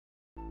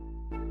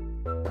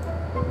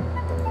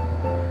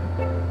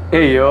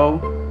Hey yo,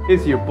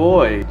 it's your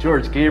boy,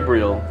 George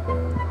Gabriel.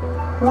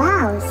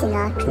 Wow,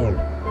 Sinatra.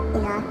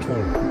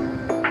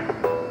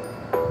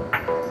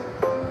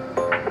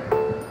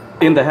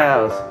 In the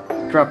house,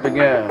 dropping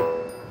a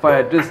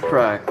fire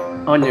distrack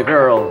on your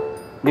girl,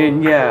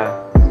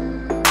 Ninya.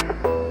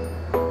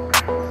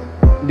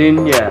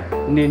 Ninya,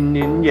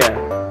 Nin-Nin-ya,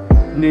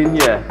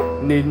 Ninya,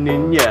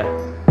 Nin-Nin-ya,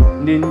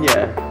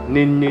 Ninya,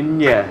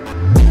 Nin-Nin-ya,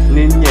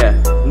 Ninya,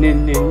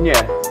 Nin-Nin-ya.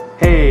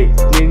 Hey,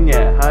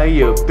 Ninya, how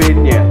you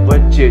been ya?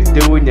 What you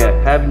doing ya?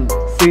 Haven't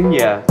seen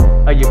ya?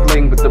 Are you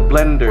playing with the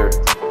blender?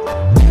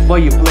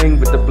 Why you playing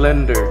with the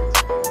blender?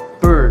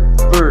 Brrrt,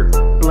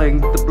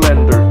 playing with the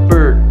blender.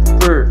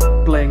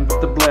 Brrrt, playing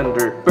with the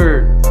blender.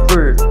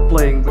 Brrrt,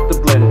 playing with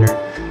the blender.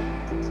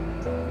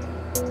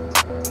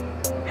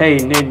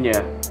 Hey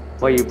Ninya,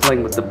 why you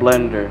playing with the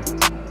blender?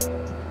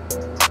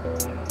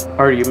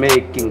 Are you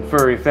making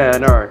furry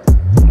fan art?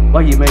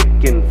 Why you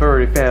making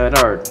furry fan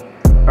art?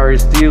 Are you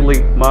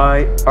stealing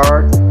my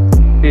art?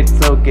 It's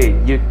okay,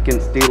 you can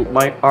steal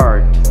my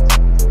art,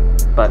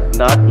 but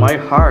not my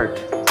heart.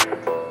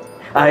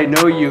 I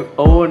know you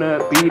own a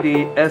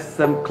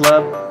BDSM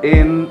club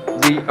in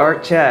the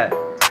art chat.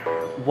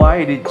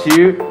 Why did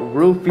you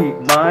roofie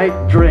my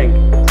drink?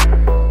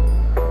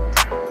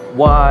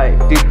 Why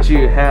did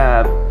you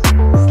have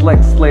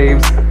sex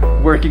slaves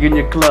working in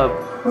your club?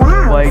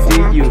 Wow, Why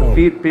did you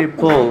feed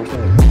people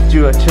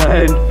to a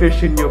giant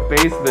fish in your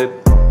basement?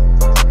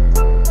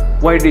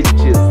 Why did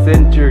you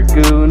send your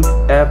goons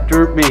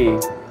after me?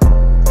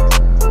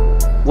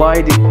 Why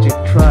did you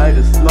try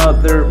to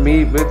smother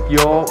me with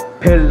your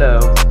pillow?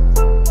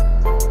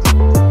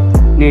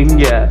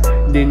 Ninya,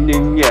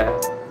 Nin-Nin-ya,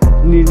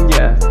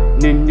 Ninya,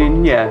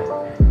 Nin-Nin-ya,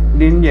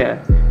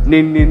 Ninya,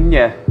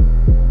 Nin-Nin-ya.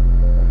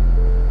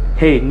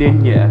 Hey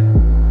Ninya,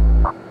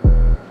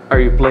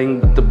 are you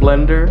playing with the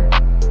blender?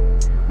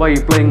 Why are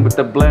you playing with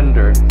the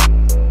blender?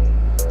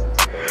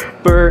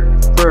 Brrrt,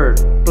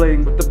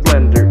 playing with the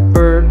blender.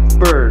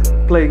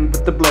 Brrrt, playing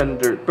with the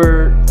blender.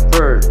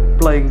 Brrrt,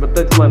 playing with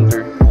the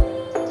blender.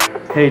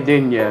 Hey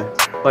Ninya,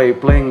 why are you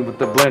playing with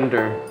the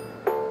blender?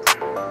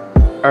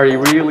 Are you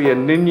really a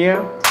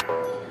Ninya?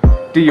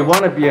 Do you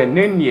wanna be a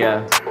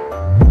Ninya?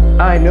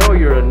 I know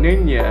you're a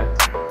Ninya.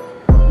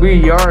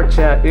 VR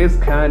chat is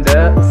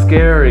kinda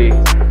scary.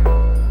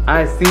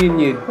 I seen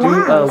you do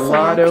a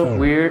lot of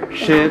weird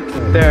shit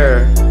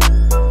there.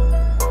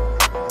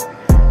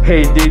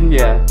 Hey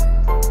Ninya,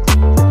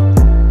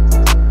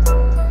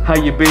 how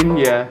you been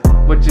ya?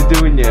 What you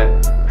doing ya?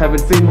 Haven't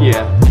seen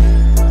ya.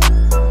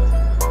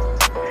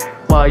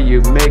 Why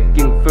you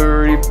making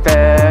furry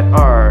fan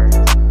art?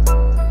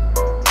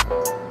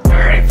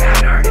 Furry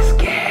fan art is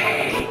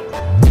gay.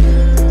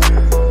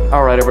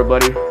 Alright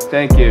everybody,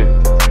 thank you.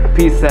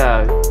 Peace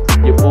out.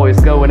 Your boy's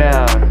going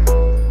out.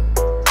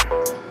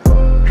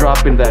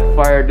 Dropping that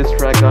fire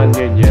distrack on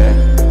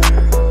Ninya.